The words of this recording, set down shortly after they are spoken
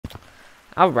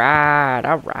Alright,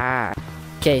 alright.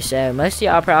 Okay, so most of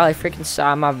y'all probably freaking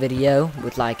saw my video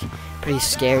with like pretty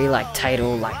scary like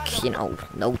title, like, you know,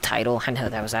 no title. I know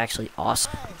that was actually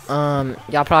awesome.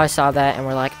 Y'all probably saw that and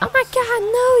were like, oh my god,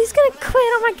 no, he's gonna quit.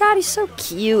 Oh my god, he's so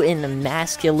cute and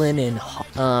masculine and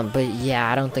but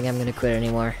yeah, I don't think I'm gonna quit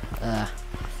anymore.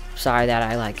 Sorry that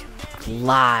I like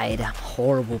lied. I'm a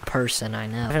horrible person, I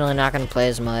know. Definitely not gonna play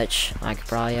as much, like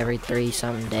probably every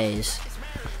 3-something days.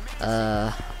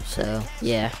 So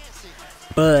yeah.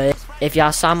 But if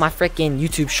y'all saw my freaking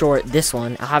YouTube short, this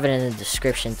one, I'll have it in the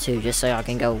description too, just so y'all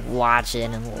can go watch it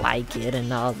and like it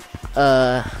and all.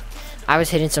 I was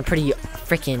hitting some pretty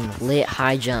freaking lit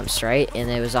high jumps, right? And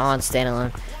it was on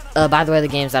standalone. By the way, the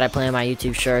games that I play on my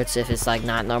YouTube shorts, if it's like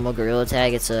not normal gorilla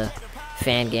tag, it's a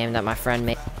fan game that my friend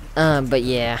made. But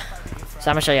yeah, so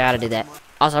I'm gonna show you how to do that.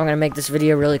 Also, I'm gonna make this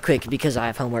video really quick because I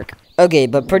have homework. Okay,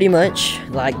 but pretty much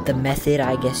like the method,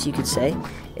 I guess you could say,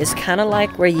 is kind of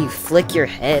like where you flick your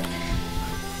head,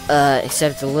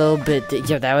 except a little bit.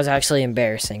 Yo, that was actually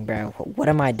embarrassing, bro. What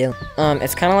am I doing?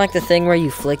 It's kind of like the thing where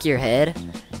you flick your head,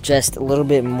 just a little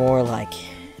bit more like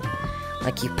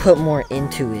you put more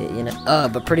into it, you know.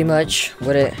 But pretty much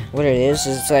what it is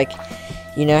it's like,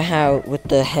 you know how with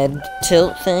the head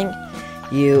tilt thing,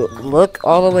 you look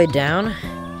all the way down,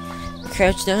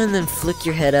 crouch down, and then flick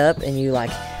your head up, and you like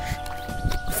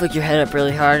flick your head up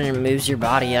really hard, and it moves your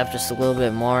body up just a little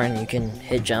bit more, and you can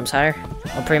hit jumps higher.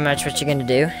 Well, pretty much what you're gonna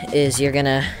do is you're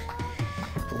gonna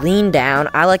lean down.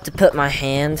 I like to put my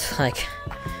hand like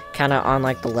kind of on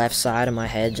like the left side of my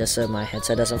head, just so my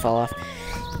headset doesn't fall off.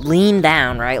 Lean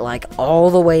down, right, like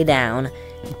all the way down.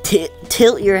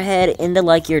 Tilt your head into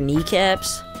like your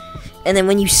kneecaps, and then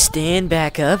when you stand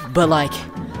back up, but like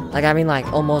I mean like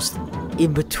almost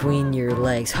in between your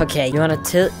legs. Okay, you want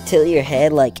to tilt your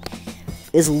head like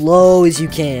as low as you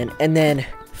can, and then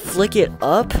flick it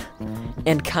up,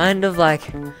 and kind of like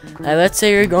let's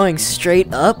say you're going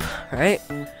straight up, right,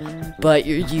 but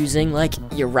you're using like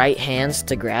your right hands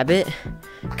to grab it.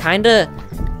 Kind of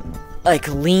like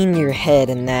lean your head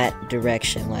in that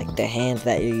direction, like the hand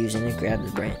that you're using to grab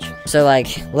the branch. So like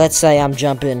let's say I'm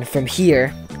jumping from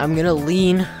here, I'm gonna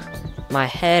lean my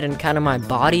head and kind of my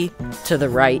body to the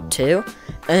right too,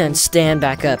 and then stand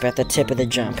back up at the tip of the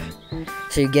jump,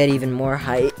 so you get even more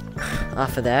height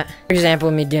off of that. For example,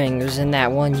 of me doing, it was in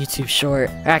that one YouTube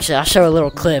short. Actually, I'll show a little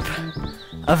clip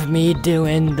of me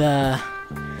doing the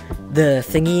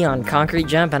thingy on concrete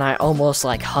jump, and I almost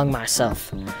like hung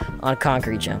myself on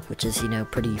concrete jump, which is, you know,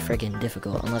 pretty freaking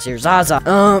difficult unless you're Zaza.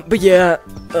 But yeah,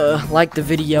 like the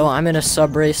video, I'm in a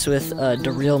sub race with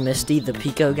the real Misty, the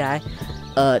Pico guy,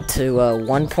 to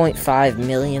 1.5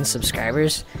 million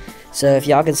subscribers. So if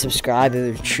y'all could subscribe,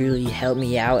 it would truly help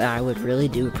me out, and I would really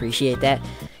do appreciate that.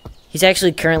 He's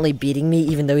actually currently beating me,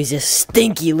 even though he's a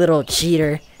stinky little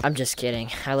cheater. I'm just kidding.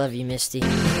 I love you, Misty.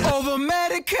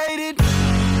 Over-medicated.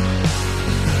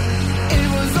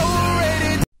 It was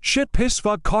overrated. Shit, piss,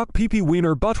 fuck, cock, pee-pee,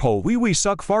 wiener, butthole, wee-wee,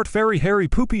 suck, fart, fairy, hairy,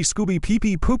 poopy, scooby,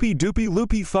 pee-pee, poopy, doopy,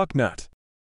 loopy, fuck, nut.